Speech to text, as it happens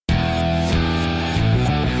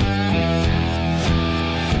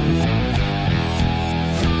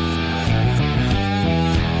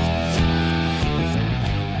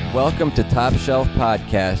Welcome to Top Shelf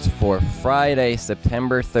Podcast for Friday,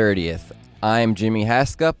 September 30th. I'm Jimmy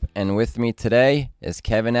Haskup, and with me today is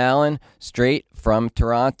Kevin Allen, straight from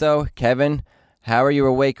Toronto. Kevin, how are you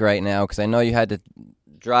awake right now? Because I know you had to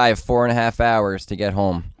drive 4.5 hours to get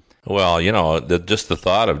home. Well, just the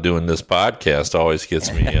thought of doing this podcast always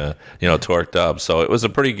gets me, torqued up. So it was a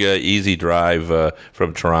pretty good, easy drive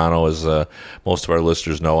from Toronto. As most of our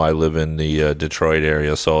listeners know, I live in the Detroit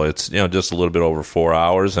area, so it's just a little bit over 4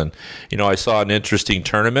 hours. And I saw an interesting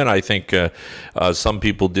tournament. I think some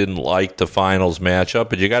people didn't like the finals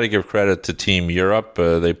matchup, but you got to give credit to Team Europe.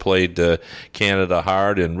 They played Canada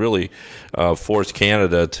hard and really forced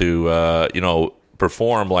Canada to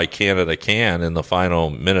perform like Canada can in the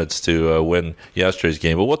final minutes to win yesterday's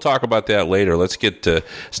game. But we'll talk about that later. Let's get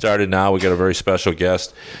started now. We got a very special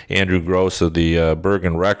guest, Andrew Gross of the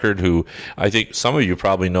Bergen Record, who I think some of you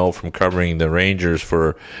probably know from covering the Rangers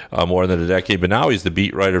for more than a decade, but now he's the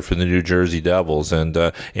beat writer for the New Jersey Devils. And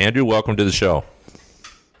Andrew, welcome to the show.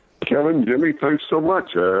 Kevin, Jimmy, thanks so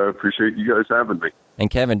much. I appreciate you guys having me.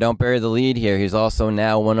 And Kevin, don't bury the lead here. He's also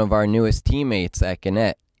now one of our newest teammates at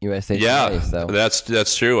Gannett. USA Today, so.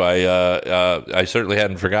 That's true. I certainly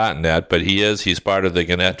hadn't forgotten that, but he's part of the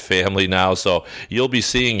Gannett family now. So you'll be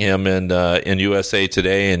seeing him in USA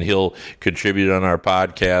Today, and he'll contribute on our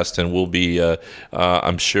podcast, and we'll be,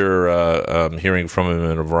 I'm sure, hearing from him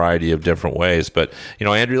in a variety of different ways. But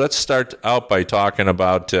Andrew, let's start out by talking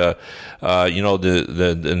about the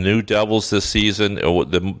new Devils this season.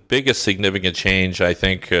 The biggest significant change, I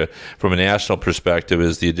think, from a national perspective,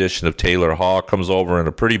 is the addition of Taylor Hall. Comes over in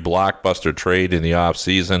a pretty blockbuster trade in the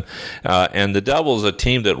offseason. And the Devils, a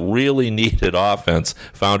team that really needed offense,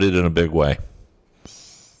 found it in a big way.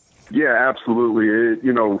 Yeah, absolutely.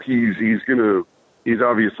 He's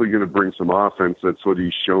obviously gonna bring some offense. That's what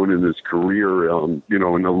he's shown in his career. An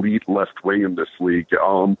elite left wing in this league.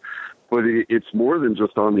 But it's more than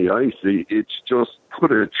just on the ice. It's just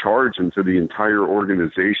put a charge into the entire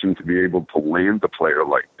organization to be able to land a player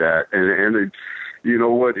like that. And you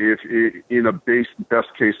know what? If in a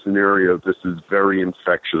best case scenario, this is very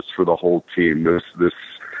infectious for the whole team. This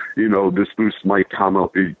boosts Mike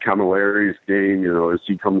Camilleri's game. As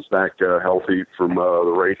he comes back healthy from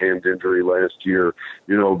the right hand injury last year.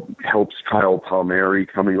 Helps Kyle Palmieri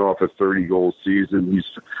coming off a 30-goal season.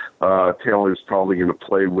 Taylor's probably going to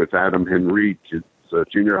play with Adam Henrique. It's a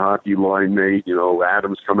junior hockey line mate.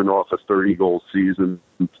 Adam's coming off a 30-goal season.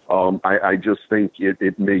 I just think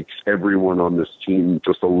it makes everyone on this team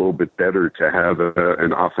just a little bit better to have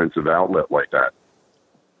an offensive outlet like that.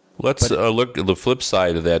 Let's look at the flip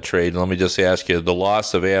side of that trade. Let me just ask you, the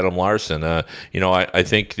loss of Adam Larsson. I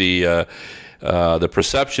think the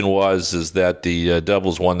perception is that the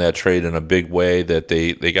Devils won that trade in a big way, that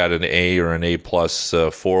they got an A or an A-plus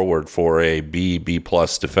forward for a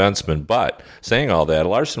B-plus defenseman. But saying all that,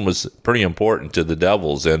 Larsson was pretty important to the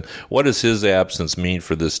Devils. And what does his absence mean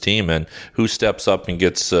for this team, and who steps up and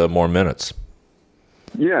gets more minutes?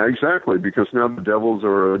 Yeah, exactly, because now the Devils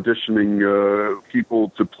are auditioning people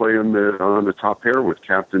to play on the top pair with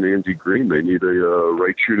Captain Andy Green. They need a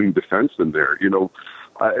right-shooting defenseman there.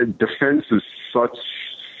 Defense is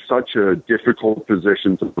such a difficult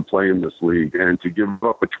position to play in this league, and to give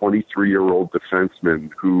up a 23-year-old defenseman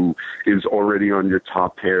who is already on your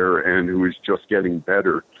top pair and who is just getting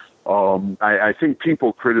better. I think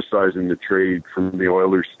people criticizing the trade from the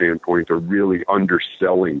Oilers' standpoint are really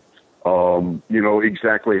underselling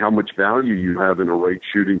exactly how much value you have in a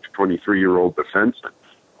right-shooting 23-year-old defenseman.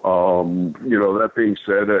 That being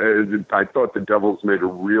said, I thought the Devils made a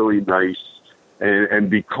really nice, and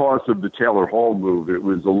because of the Taylor Hall move, it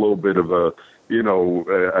was a little bit of a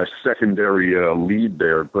secondary lead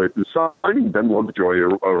there. But signing Ben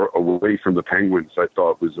Lovejoy away from the Penguins, I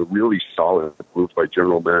thought, was a really solid move by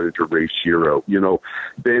General Manager Ray Shero.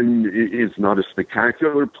 Ben is not a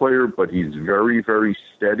spectacular player, but he's very, very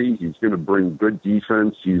steady. He's going to bring good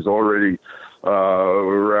defense. He's already we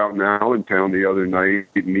were out in Allentown the other night,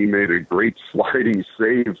 and he made a great sliding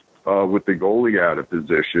save with the goalie out of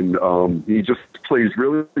position. He just plays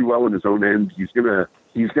really well in his own end. He's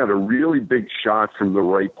got a really big shot from the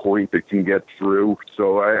right point that can get through.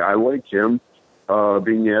 So I like him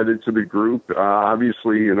being added to the group.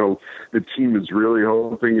 Obviously, the team is really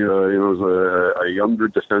hoping, a younger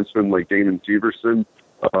defenseman like Damon Severson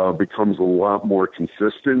becomes a lot more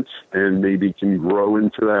consistent and maybe can grow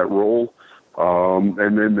into that role.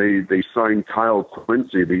 And then they signed Kyle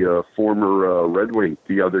Quincy, the former Red Wing,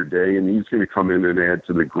 the other day, and he's going to come in and add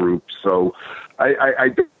to the group. So I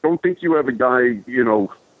don't think you have a guy,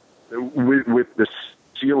 with the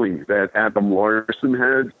ceiling that Adam Larson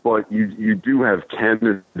had, but you do have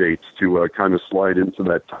candidates to kind of slide into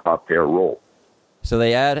that top pair role. So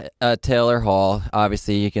they add Taylor Hall.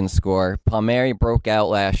 Obviously, he can score. Palmieri broke out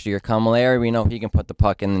last year. Camilleri, we know he can put the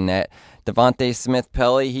puck in the net. Devontae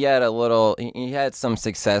Smith-Pelly, he had some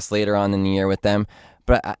success later on in the year with them.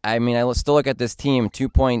 But, I mean, I still look at this team,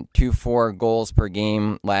 2.24 goals per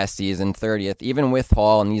game last season, 30th. Even with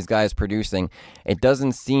Hall and these guys producing, it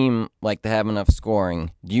doesn't seem like they have enough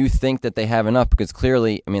scoring. Do you think that they have enough? Because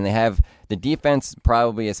clearly, I mean, they have the defense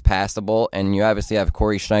probably is passable, and you obviously have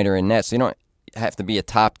Corey Schneider in net, so you don't have to be a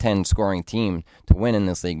top 10 scoring team to win in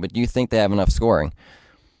this league. But do you think they have enough scoring?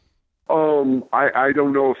 I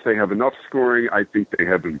don't know if they have enough scoring. I think they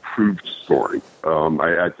have improved scoring.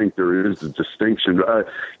 I think there is a distinction.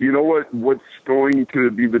 You know what's going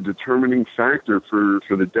to be the determining factor for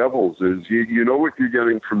the Devils is you know what you're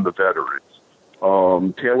getting from the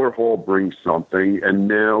veterans. Taylor Hall brings something, and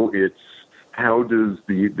now it's how does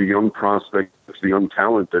the young prospects, the young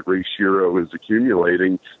talent that Ray Shero is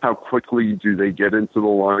accumulating, how quickly do they get into the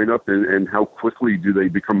lineup, and how quickly do they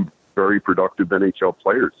become very productive NHL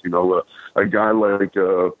players? You know, a guy like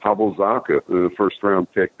Pavel Zacha, the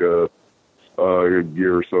first-round pick a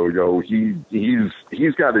year or so ago,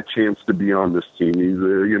 he's got a chance to be on this team. He's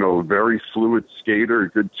a very fluid skater, a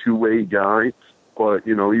good two-way guy, but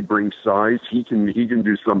he brings size. He can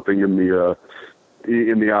do something in the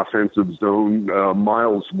offensive zone.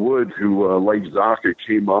 Miles Wood, who like Zacha,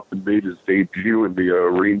 came up and made his debut in the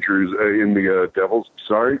Rangers, in the Devils.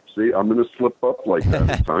 Sorry, see, I'm going to slip up like that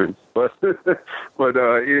at times. But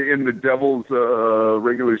in the Devils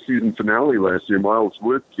regular season finale last year, Miles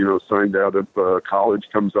Wood, signed out of college,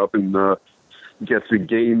 comes up and gets a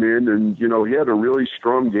game in, and he had a really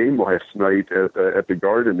strong game last night at the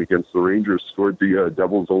Garden against the Rangers. Scored the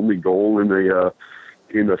Devils' only goal in a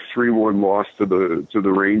 3-1 loss to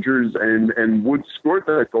the Rangers, and Wood scored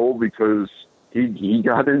that goal because he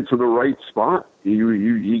got into the right spot.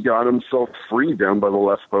 He got himself free down by the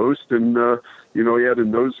left post, and he had a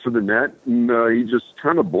nose for the net, and he just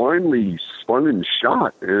kind of blindly spun and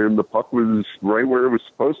shot, and the puck was right where it was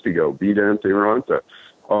supposed to go, beat Ante Ranta.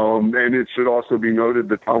 And it should also be noted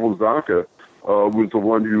that Pavel Zacha was the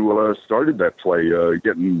one who started that play,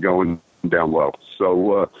 getting going down low.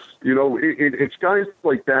 So, it's guys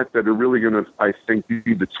like that are really going to, I think,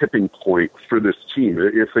 be the tipping point for this team.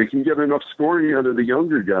 If they can get enough scoring out of the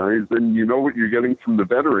younger guys, then you know what you're getting from the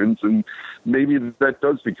veterans, and maybe that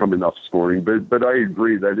does become enough scoring. But I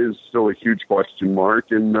agree, that is still a huge question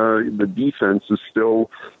mark, and the defense is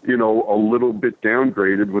still, a little bit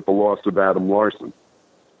downgraded with the loss of Adam Larson.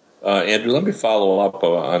 Andrew, let me follow up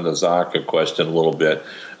on the Zacha question a little bit.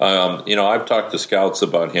 I've talked to scouts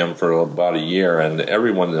about him for about a year, and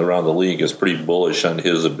everyone around the league is pretty bullish on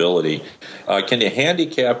his ability. Can you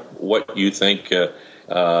handicap what you think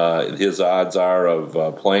his odds are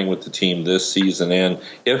of playing with the team this season? And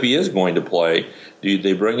if he is going to play, do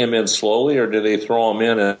they bring him in slowly, or do they throw him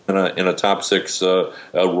in a top six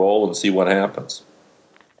role and see what happens?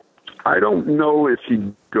 I don't know if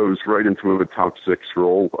he goes right into a top six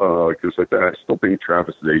role, because I still think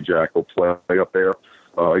Travis Zajac will play up there.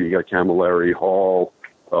 You got Camilleri, Hall,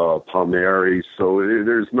 Palmieri, so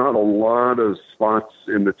there's not a lot of spots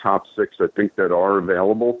in the top six, I think, that are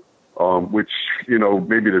available, which,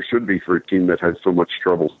 maybe there should be for a team that has so much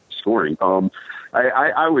trouble scoring.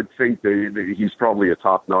 I would think that he's probably a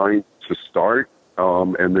top 9 to start.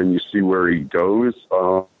 And then you see where he goes.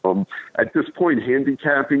 At this point,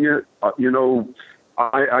 handicapping it,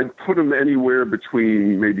 I'd put him anywhere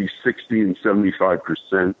between maybe 60 and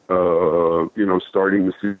 75%, starting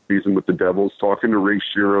the season with the Devils. Talking to Ray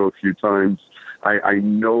Shero a few times, I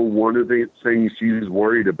know one of the things he's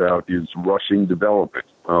worried about is rushing development.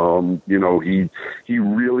 He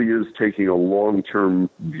really is taking a long-term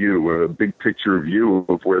view, a big picture view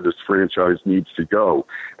of where this franchise needs to go.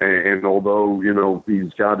 And although,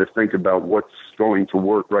 he's got to think about what's going to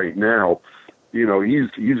work right now, he's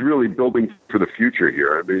really building for the future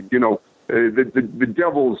here. I mean, the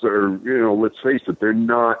Devils are, let's face it, they're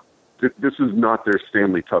not, this is not their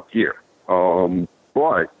Stanley Cup year.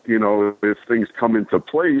 But, if things come into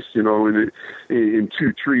place, in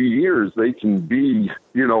 2-3 years, they can be,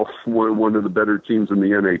 one of the better teams in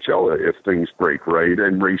the NHL if things break right.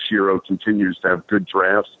 And Ray Shero continues to have good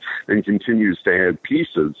drafts and continues to add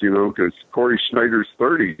pieces, because Corey Schneider's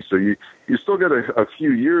 30. So you still got a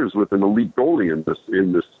few years with an elite goalie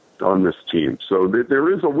on this team. So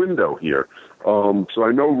there is a window here. So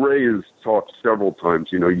I know Ray has talked several times,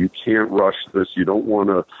 you can't rush this. You don't want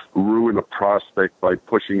to ruin a prospect by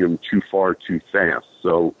pushing him too far too fast.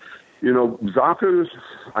 So,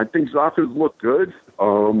 I think Zacha's look good.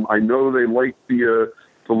 I know they like the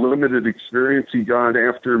limited experience he got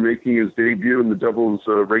after making his debut in the Devils'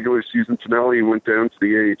 regular season finale. He went down to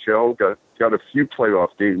the AHL, got a few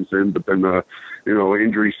playoff games in, but then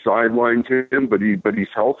injury sidelined him. But he's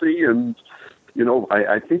healthy, and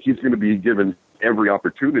I think he's going to be given every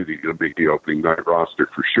opportunity to make the opening night roster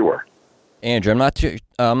for sure. Andrew,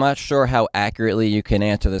 I'm not sure how accurately you can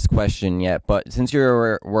answer this question yet, but since you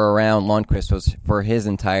were around, Lundqvist was for his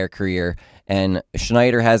entire career, and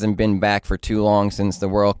Schneider hasn't been back for too long since the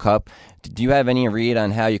World Cup. Do you have any read on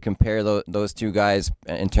how you compare those two guys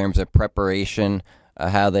in terms of preparation,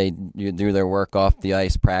 how they do their work off the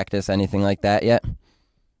ice, practice, anything like that yet?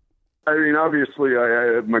 I mean, obviously,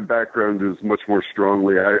 my background is much more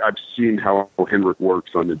strongly. I've seen how Henrik works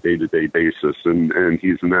on a day-to-day basis, and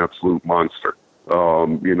he's an absolute monster.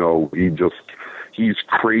 He's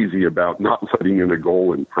crazy about not letting in a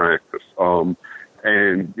goal in practice.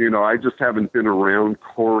 I just haven't been around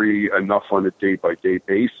Corey enough on a day-by-day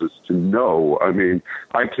basis to know. I mean,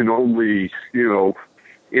 I can only,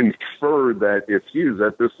 infer that if he's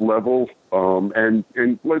at this level, and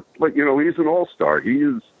he's an all-star.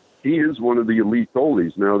 He is one of the elite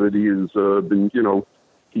goalies now that he has been,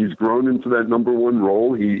 he's grown into that number one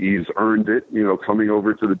role. He's earned it, coming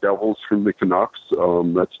over to the Devils from the Canucks.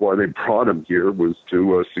 That's why they brought him here, was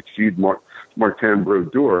to succeed Martin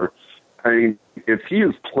Brodeur. I mean, if he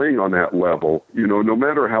is playing on that level, no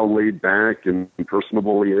matter how laid back and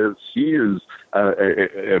personable he is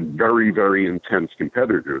a very, very intense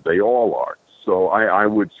competitor. They all are. So I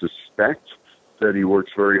would suspect that he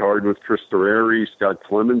works very hard with Chris Terreri, Scott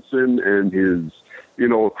Clemenson, and his,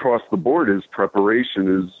 across the board, his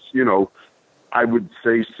preparation is, I would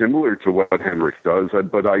say similar to what Henrik does,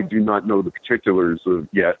 but I do not know the particulars of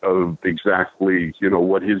exactly,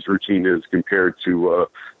 what his routine is compared to,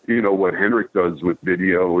 what Henrik does with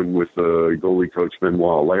video and with goalie coach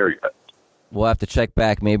Benoit Allaire. We'll have to check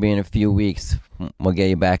back maybe in a few weeks. We'll get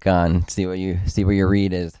you back on, see what your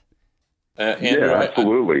read is. Andrew, yeah,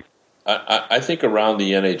 absolutely. I think around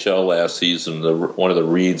the NHL last season, one of the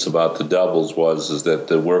reads about the Devils is that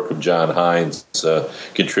the work of John Hines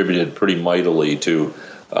contributed pretty mightily to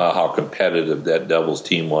how competitive that Devils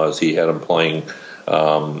team was. He had them playing,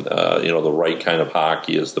 the right kind of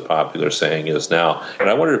hockey, as the popular saying is now. And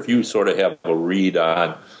I wonder if you sort of have a read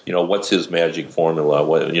on, what's his magic formula?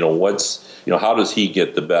 How does he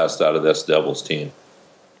get the best out of this Devils team?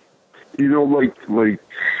 Like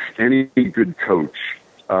any good coach.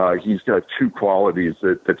 He's got two qualities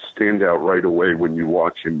that stand out right away when you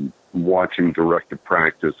watch him direct a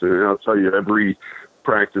practice. And I'll tell you, every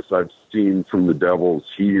practice I've seen from the Devils,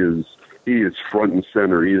 he is front and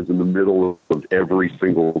center. He is in the middle of every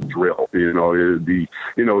single drill.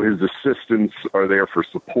 His assistants are there for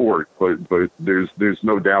support, but there's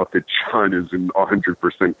no doubt that John is in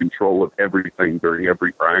 100% control of everything during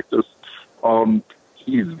every practice.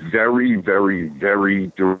 He's very, very,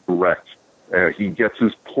 very direct. He gets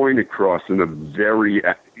his point across in a very,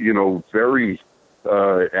 very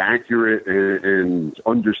accurate and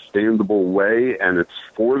understandable way, and it's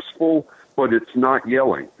forceful, but it's not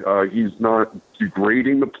yelling. He's not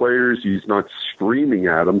degrading the players. He's not screaming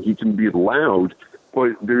at them. He can be loud,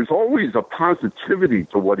 but there's always a positivity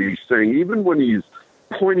to what he's saying. Even when he's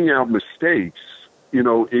pointing out mistakes,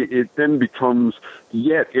 it then becomes,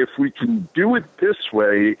 yet if we can do it this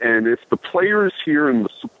way, and if the player is here and the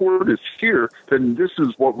support is here, then this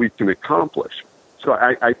is what we can accomplish. So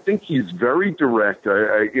I think he's very direct.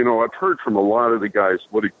 I've heard from a lot of the guys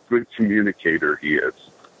what a good communicator he is.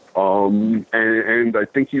 And I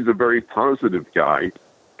think he's a very positive guy.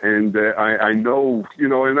 And I know,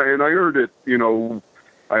 and I heard it,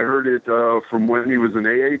 I heard it from when he was an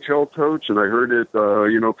AHL coach, and I heard it,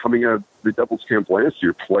 coming out of the Devils camp last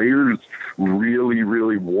year. Players really,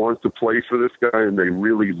 really want to play for this guy, and they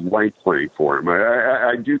really like playing for him.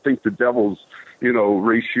 I do think the Devils,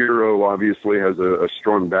 Ray Shero obviously has a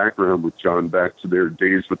strong background with John back to their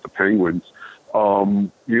days with the Penguins.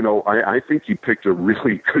 I think he picked a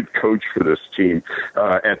really good coach for this team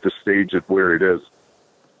at the stage of where it is.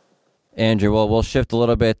 Andrew, well, we'll shift a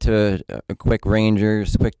little bit to a quick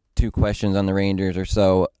two questions on the Rangers or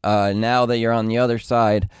so. Now that you're on the other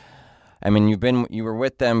side, I mean, you were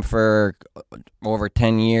with them for over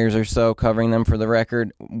 10 years or so, covering them for the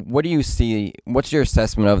Record. What do you see? What's your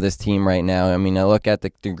assessment of this team right now? I mean, I look at the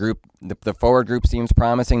group, the forward group seems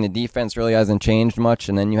promising. The defense really hasn't changed much,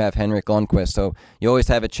 and then you have Henrik Lundqvist, so you always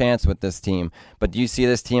have a chance with this team. But do you see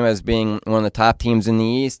this team as being one of the top teams in the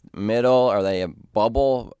East, middle? Are they a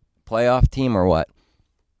bubble playoff team or what?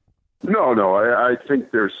 No. I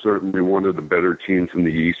think they're certainly one of the better teams in the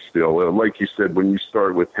East still. Like you said, when you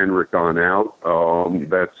start with Henrik on out,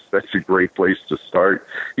 that's a great place to start.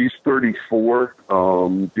 He's 34.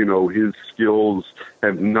 His skills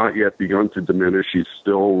have not yet begun to diminish. He's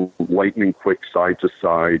still lightning quick side to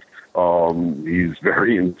side. He's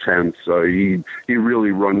very intense. He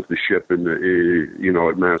really runs the ship at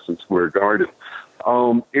Madison Square Garden.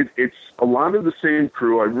 It's a lot of the same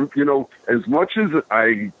crew. As much as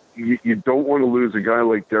you don't want to lose a guy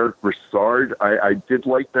like Derek Brassard. I did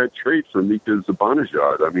like that trade for Mika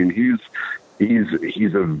Zibanejad. I mean,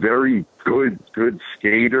 he's a very good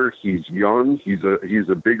skater. He's young. He's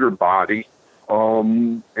a bigger body.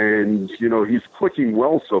 And he's clicking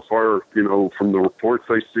well so far, from the reports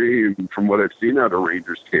I see and from what I've seen out of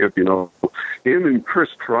Rangers camp, him and Chris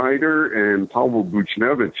Kreider and Pavel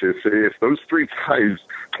Buchnevich, if those three guys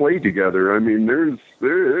play together, I mean,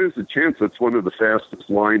 there's a chance that's one of the fastest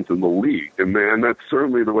lines in the league. And that's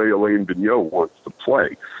certainly the way Alain Vigneault wants to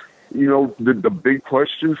play. The big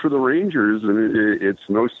question for the Rangers, and it's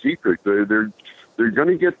no secret, they're going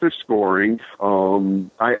to get their scoring.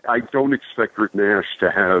 I don't expect Rick Nash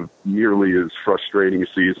to have nearly as frustrating a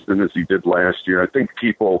season as he did last year. I think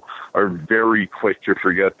people are very quick to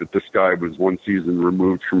forget that this guy was one season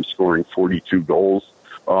removed from scoring 42 goals.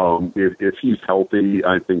 If he's healthy,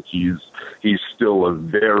 I think he's still a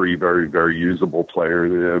very, very, very usable player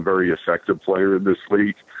and a very effective player in this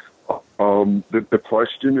league. The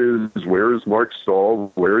question is, where is Mark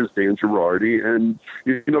Stahl? Where is Dan Girardi? And,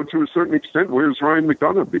 to a certain extent, where's Ryan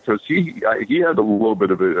McDonagh? Because he had a little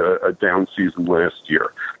bit of a down season last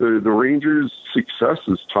year. The Rangers' success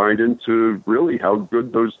is tied into really how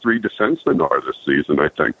good those three defensemen are this season, I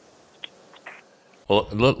think. Well,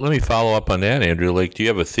 let me follow up on that, Andrew. Do you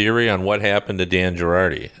have a theory on what happened to Dan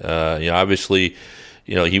Girardi? Obviously,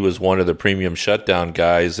 he was one of the premium shutdown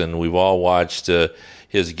guys, and we've all watched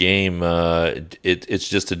his game. It's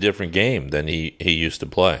just a different game than he used to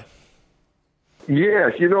play. Yeah,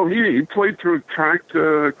 he played through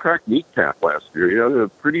a cracked kneecap last year. He had a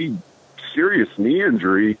pretty serious knee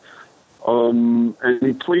injury, and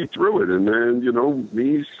he played through it. And then,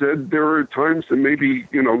 he said there were times that maybe,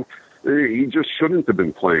 he just shouldn't have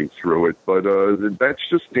been playing through it. But that's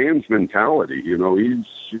just Dan's mentality.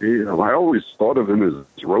 I always thought of him as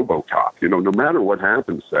RoboCop. No matter what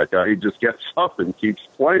happens, that guy, he just gets up and keeps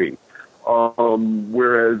playing.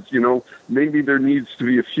 Whereas, maybe there needs to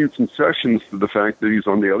be a few concessions to the fact that he's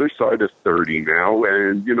on the other side of 30 now,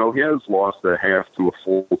 and, he has lost a half to a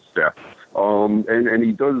full step. And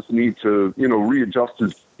he does need to, readjust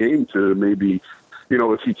his game to maybe,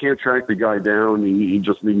 if he can't track the guy down, he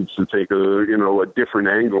just needs to take a different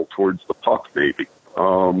angle towards the puck, maybe.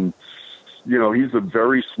 He's a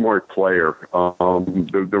very smart player.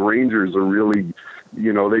 The Rangers are really,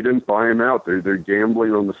 they didn't buy him out. They're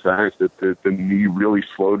gambling on the fact that the knee really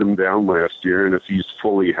slowed him down last year, and if he's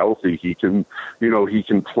fully healthy, he can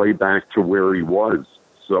play back to where he was.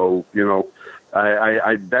 So,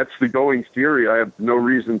 I that's the going theory. I have no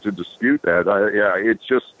reason to dispute that.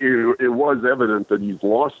 It was evident that he's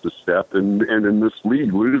lost a step, and in this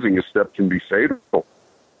league, losing a step can be fatal.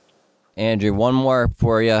 Andrew, one more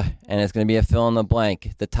for you, and it's going to be a fill in the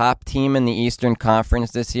blank. The top team in the Eastern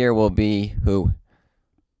Conference this year will be who?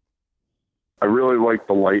 I really like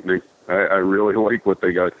the Lightning. I really like what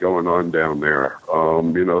they got going on down there. They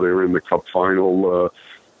were in the Cup final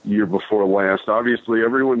year before last. Obviously,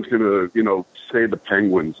 everyone's going to, say the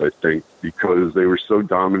Penguins, I think, because they were so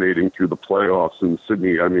dominating through the playoffs in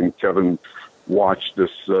Sydney. I mean, Kevin watched this,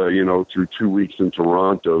 through 2 weeks in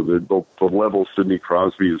Toronto. The level Sidney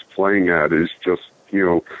Crosby is playing at is just,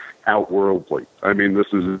 outworldly. I mean,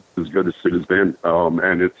 this is as good as Sid has been.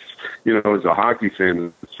 And it's, as a hockey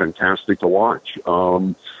fan, it's fantastic to watch.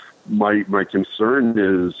 My concern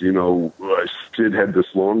is, Sid had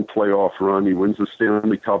this long playoff run. He wins the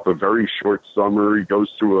Stanley Cup, a very short summer. He goes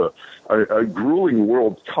through a grueling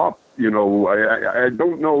World Cup. I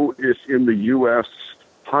don't know if in the U.S.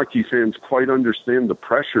 hockey fans quite understand the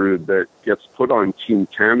pressure that gets put on Team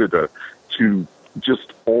Canada to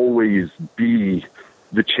just always be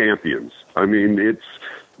the champions. I mean,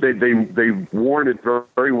 they've worn it very,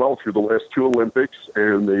 very well through the last two Olympics,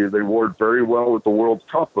 and they wore it very well at the World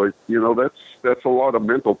Cup. But that's a lot of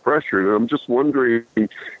mental pressure, and I'm just wondering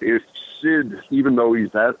if Sid, even though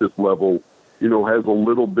he's at this level, has a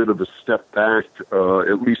little bit of a step back,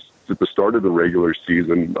 at least at the start of the regular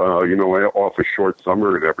season. Off a short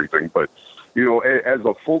summer and everything, but as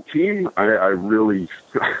a full team, I really,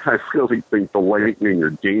 I really think the Lightning are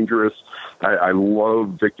dangerous. I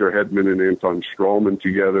love Victor Hedman and Anton Stralman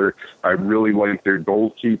together. I really like their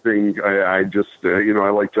goalkeeping. I just, I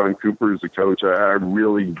like John Cooper as a coach. I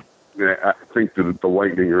think that the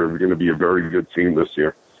Lightning are going to be a very good team this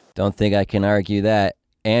year. Don't think I can argue that.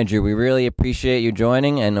 Andrew, we really appreciate you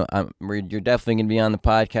joining, and you're definitely going to be on the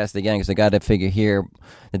podcast again because I got to figure here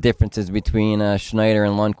the differences between Schneider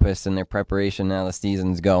and Lundqvist and their preparation now the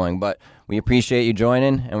season's going. But we appreciate you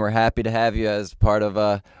joining, and we're happy to have you as part of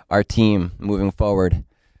our team moving forward.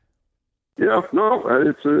 Yeah, no,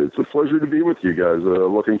 it's a pleasure to be with you guys.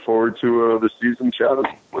 Looking forward to the season chatting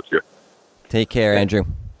with you. Take care, Andrew.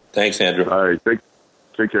 Thanks, Andrew. All right,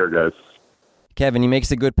 take care, guys. Kevin, he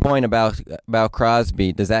makes a good point about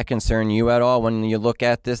Crosby. Does that concern you at all when you look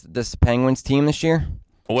at this Penguins team this year?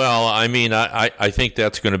 Well, I mean, I think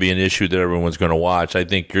that's going to be an issue that everyone's going to watch. I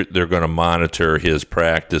think they're going to monitor his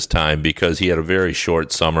practice time because he had a very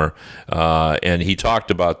short summer, and he talked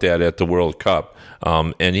about that at the World Cup.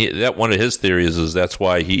 And that one of his theories is that's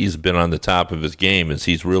why he's been on the top of his game is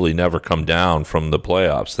he's really never come down from the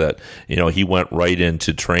playoffs. That he went right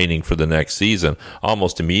into training for the next season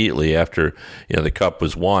almost immediately after the Cup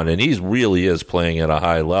was won, and he really is playing at a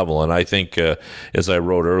high level. And I think, as I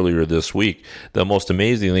wrote earlier this week, the most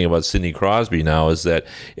amazing thing about Sidney Crosby now is that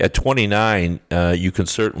at 29, you can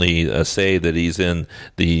certainly say that he's in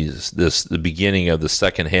the beginning of the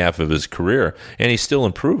second half of his career, and he's still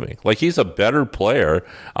improving. Like he's a better player,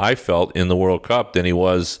 I felt, in the World Cup than he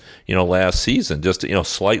was, last season. Just,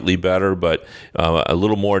 slightly better, but a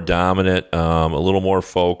little more dominant, a little more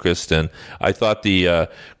focused. And I thought the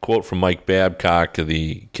quote from Mike Babcock,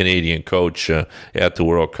 the Canadian coach at the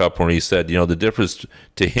World Cup, when he said, the difference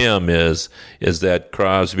to him is that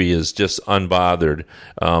Crosby is just unbothered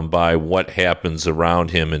by what happens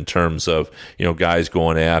around him in terms of, guys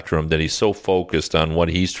going after him, that he's so focused on what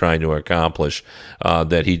he's trying to accomplish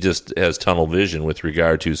that he just has tunnel vision with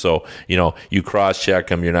regard to. So, you cross-check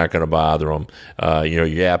him, you're not going to bother him. You're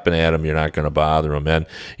yapping at him, you're not going to bother him. And,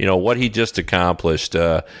 what he just accomplished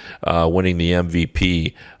winning the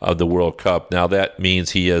MVP of the World Cup, now that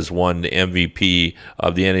means he has won the MVP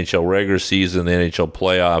of the NHL regular season, the NHL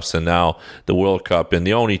playoffs, and now the World Cup. And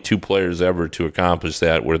the only two players ever to accomplish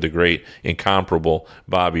that were the great, incomparable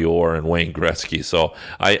Bobby Orr and Wayne Gretzky. So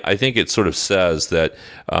I think it sort of says that,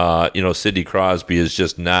 Sidney Crosby is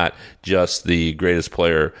just not just the greatest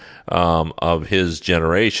player of his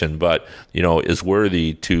generation, but, is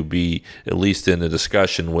worthy to be at least in the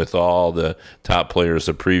discussion with all the top players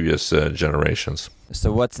of previous generations.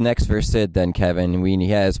 So what's next for Sid then, Kevin?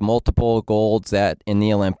 He has multiple golds in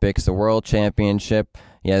the Olympics, the World Championship.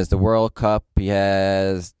 He has the World Cup. He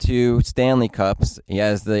has 2 Stanley Cups. He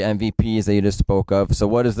has the MVPs that you just spoke of. So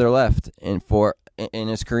what is there left in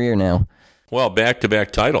his career now? Well,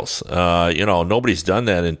 back-to-back titles. Nobody's done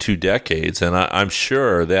that in 2 decades, and I'm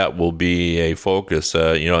sure that will be a focus.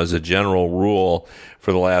 As a general rule,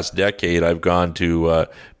 for the last decade, I've gone to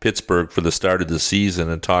Pittsburgh for the start of the season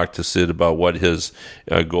and talked to Sid about what his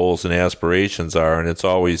goals and aspirations are. And it's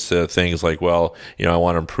always things like, well, I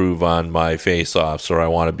want to improve on my face-offs, or I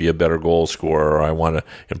want to be a better goal scorer, or I want to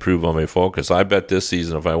improve on my focus. I bet this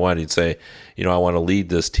season, if I went, he'd say, I want to lead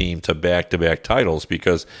this team to back-to-back titles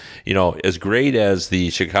because, as great as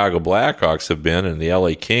the Chicago Blackhawks have been and the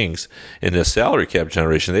LA Kings in this salary cap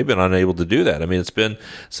generation, they've been unable to do that. I mean, it's been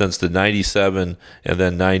since the 97 and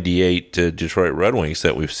then 98 Detroit Red Wings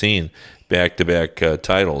that we've seen back-to-back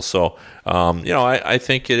titles. So, I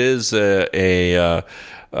think it is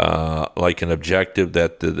like an objective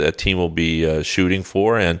that the team will be shooting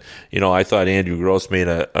for. And, I thought Andrew Gross made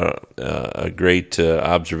a great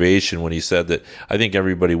observation when he said that I think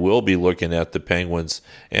everybody will be looking at the Penguins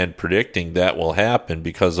and predicting that will happen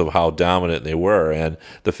because of how dominant they were and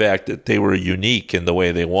the fact that they were unique in the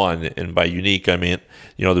way they won. And by unique, I mean,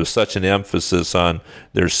 there's such an emphasis on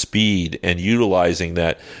their speed and utilizing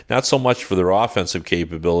that, not so much for their offensive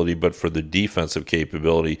capability, but for the defensive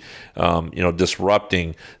capability,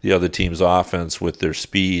 disrupting the other team's offense with their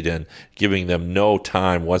speed and giving them no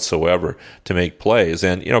time whatsoever to make plays.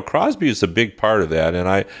 And, Crosby is a big part of that. And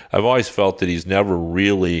I've always felt that he's never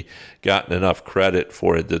really gotten enough credit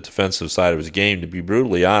for the defensive side of his game, to be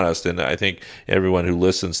brutally honest. And I think everyone who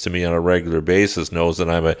listens to me on a regular basis knows that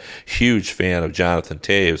I'm a huge fan of Jonathan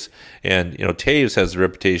Toews. And, Toews has the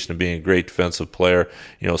reputation of being a great defensive player,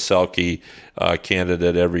 Selke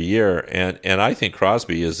candidate every year. And I think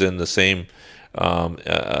Crosby is in the same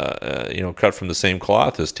cut from the same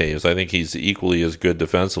cloth as Taves. I think he's equally as good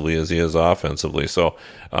defensively as he is offensively. So,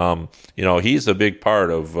 he's a big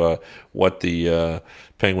part of what the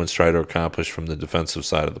Penguins try to accomplish from the defensive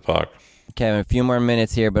side of the puck. Kevin, a few more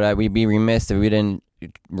minutes here, but we'd be remiss if we didn't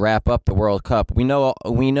wrap up the World Cup. We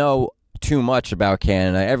know too much about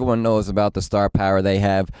Canada. Everyone knows about the star power they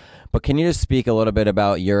have. But can you just speak a little bit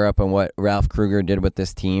about Europe and what Ralph Krueger did with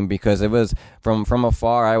this team? Because it was from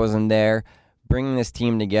afar. I wasn't there. Bringing this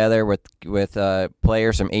team together with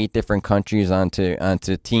players from 8 different countries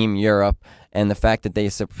onto Team Europe, and the fact that they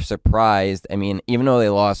surprised. I mean, even though they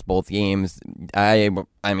lost both games, I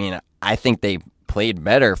think they played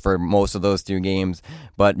better for most of those 2 games.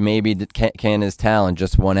 But maybe Canada's talent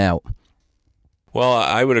just won out. Well,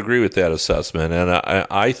 I would agree with that assessment, and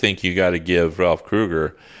I think you got to give Ralph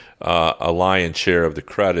Krueger a lion's share of the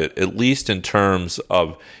credit, at least in terms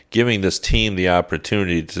of giving this team the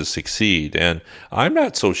opportunity to succeed. And I'm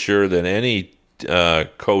not so sure that any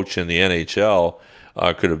coach in the NHL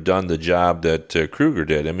could have done the job that Krueger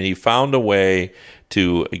did. I mean, he found a way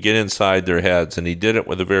to get inside their heads, and he did it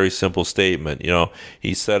with a very simple statement.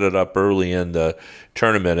 He set it up early in the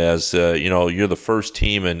tournament as you're the first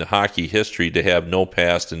team in hockey history to have no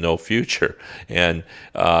past and no future, and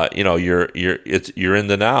you're in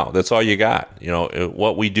the now. That's all you got.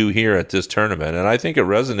 What we do here at this tournament, and I think it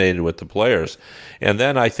resonated with the players. And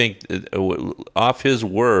then I think off his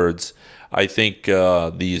words, I think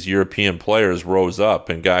these European players rose up,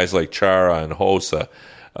 and guys like Chara and Hossa.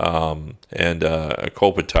 And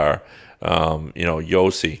Kopitar,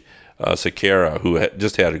 Yossi, Sekera, who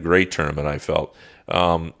just had a great tournament, I felt.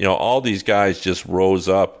 All these guys just rose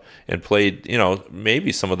up and played,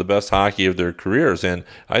 maybe some of the best hockey of their careers. And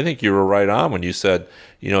I think you were right on when you said,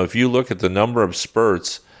 if you look at the number of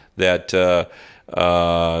spurts that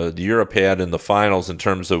Europe had in the finals in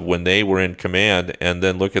terms of when they were in command, and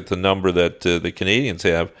then look at the number that the Canadians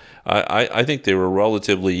have, I think they were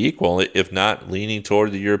relatively equal, if not leaning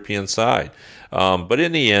toward the European side. But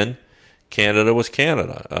in the end, Canada was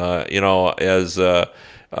Canada. As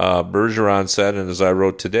Bergeron said, and as I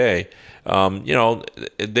wrote today,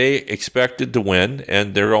 they expected to win,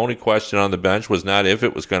 and their only question on the bench was not if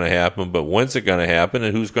it was going to happen, but when's it going to happen,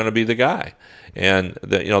 and who's going to be the guy. And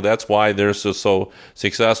that's why they're so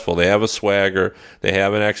successful. They have a swagger, they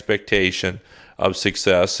have an expectation of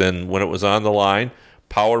success, and when it was on the line,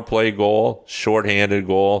 power play goal, shorthanded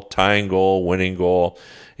goal, tying goal, winning goal,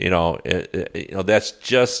 that's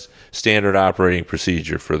just standard operating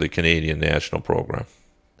procedure for the Canadian national program.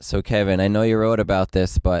 So Kevin, I know you wrote about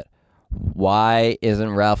this, but why isn't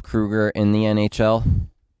Ralph Krueger in the NHL?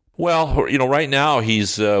 Well, right now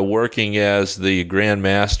he's working as the Grand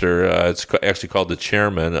Master. It's actually called the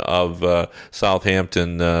chairman of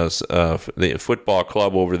Southampton, the football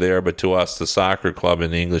club over there, but to us, the soccer club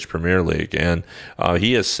in the English Premier League. And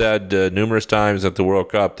he has said numerous times at the World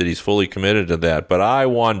Cup that he's fully committed to that. But I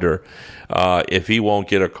wonder if he won't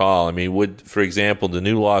get a call. I mean, for example, the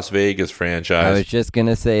new Las Vegas franchise. I was just going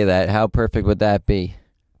to say that. How perfect would that be?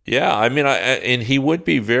 Yeah, I mean, and he would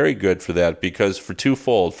be very good for that because for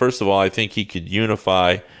twofold. First of all, I think he could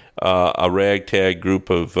unify a ragtag group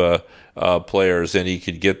of players, and he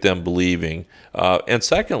could get them believing. And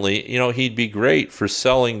secondly, he'd be great for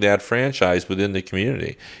selling that franchise within the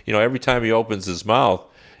community. Every time he opens his mouth,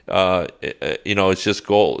 it's just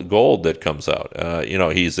gold that comes out.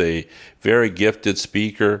 He's a very gifted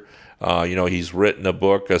speaker. He's written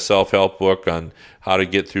a self-help book on how to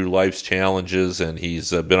get through life's challenges, and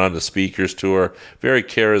he's been on the speakers tour. Very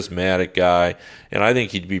charismatic guy, and I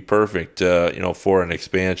think he'd be perfect, for an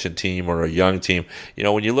expansion team or a young team.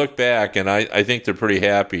 When you look back, and I think they're pretty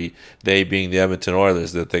happy, they being the Edmonton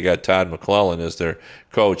Oilers, that they got Todd McClellan as their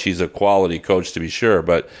coach. He's a quality coach to be sure,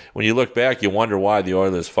 but when you look back, you wonder why the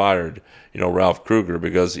Oilers fired, Ralph Krueger,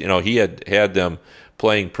 because, he had them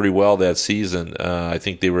playing pretty well that season. I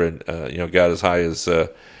think they were, got as high as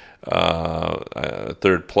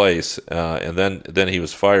third place, and then he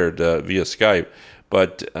was fired via Skype.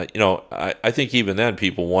 But I think even then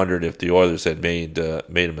people wondered if the Oilers had made a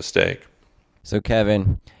mistake. So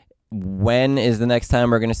Kevin, when is the next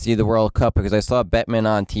time we're going to see the World Cup? Because I saw Bettman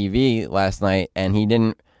on TV last night, and he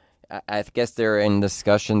didn't. I guess they're in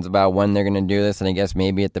discussions about when they're going to do this, and I guess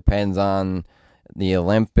maybe it depends on the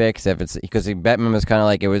Olympics. If it's because Bettman was kind of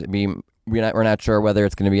like it would be. We're not sure whether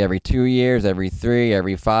it's going to be every 2 years, every 3,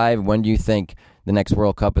 every 5. When do you think the next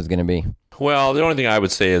World Cup is going to be? Well, the only thing I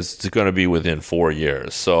would say is it's going to be within 4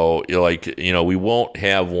 years. So, we won't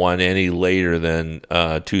have one any later than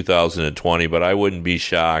 2020. But I wouldn't be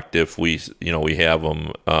shocked if we have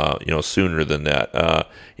them, sooner than that.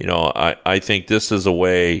 I think this is a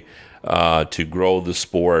way to grow the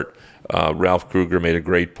sport. Ralph Kruger made a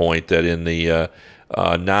great point that in the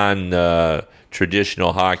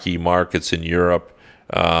non-traditional hockey markets in Europe,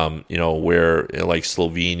 where like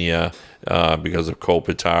Slovenia, because of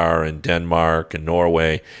Kopitar, and Denmark and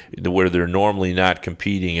Norway, where they're normally not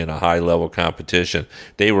competing in a high-level competition,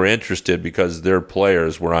 they were interested because their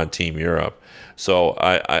players were on Team Europe. So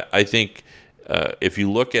I think if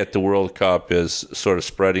you look at the World Cup as sort of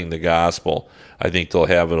spreading the gospel, I think they'll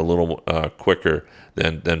have it a little quicker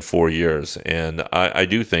than 4 years. And I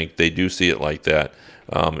do think they do see it like that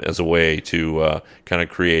as a way to kind of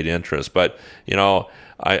create interest. But,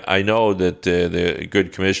 I know that the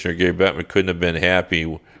good commissioner, Gary Bettman, couldn't have been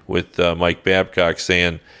happy with Mike Babcock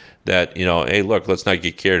saying that, hey, look, let's not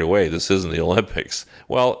get carried away. This isn't the Olympics.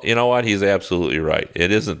 Well, you know what? He's absolutely right.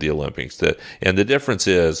 It isn't the Olympics. And the difference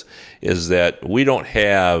is that we don't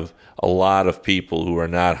have a lot of people who are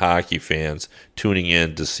not hockey fans tuning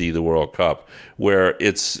in to see the World Cup, where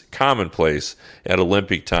it's commonplace at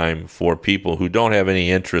Olympic time for people who don't have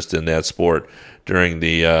any interest in that sport during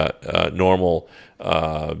the normal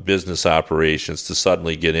business operations to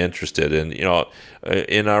suddenly get interested. And,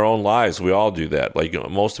 in our own lives, we all do that. Like,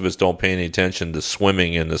 most of us don't pay any attention to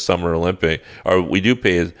swimming in the Summer Olympics, or we do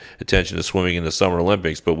pay attention to swimming in the Summer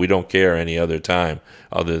Olympics, but we don't care any other time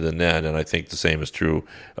other than that. And I think the same is true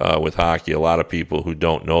with hockey. A lot of people who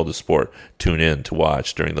don't know the sport tune in to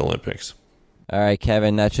watch during the Olympics. All right,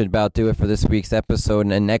 Kevin, that should about do it for this week's episode.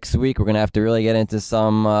 And next week, we're going to have to really get into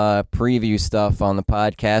some preview stuff on the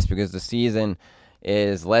podcast because the season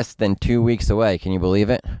is less than 2 weeks away. Can you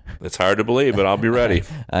believe it? It's hard to believe, but I'll be ready.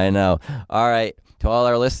 I know. All right. To all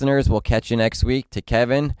our listeners, we'll catch you next week. To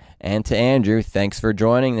Kevin and to Andrew, thanks for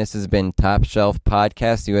joining. This has been Top Shelf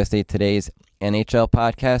Podcast, USA Today's NHL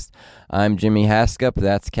podcast. I'm Jimmy Haskup.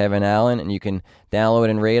 That's Kevin Allen. And you can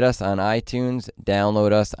download and rate us on iTunes,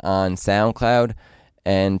 download us on SoundCloud,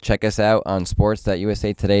 and check us out on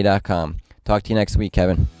sports.usatoday.com. Talk to you next week,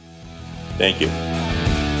 Kevin. Thank you.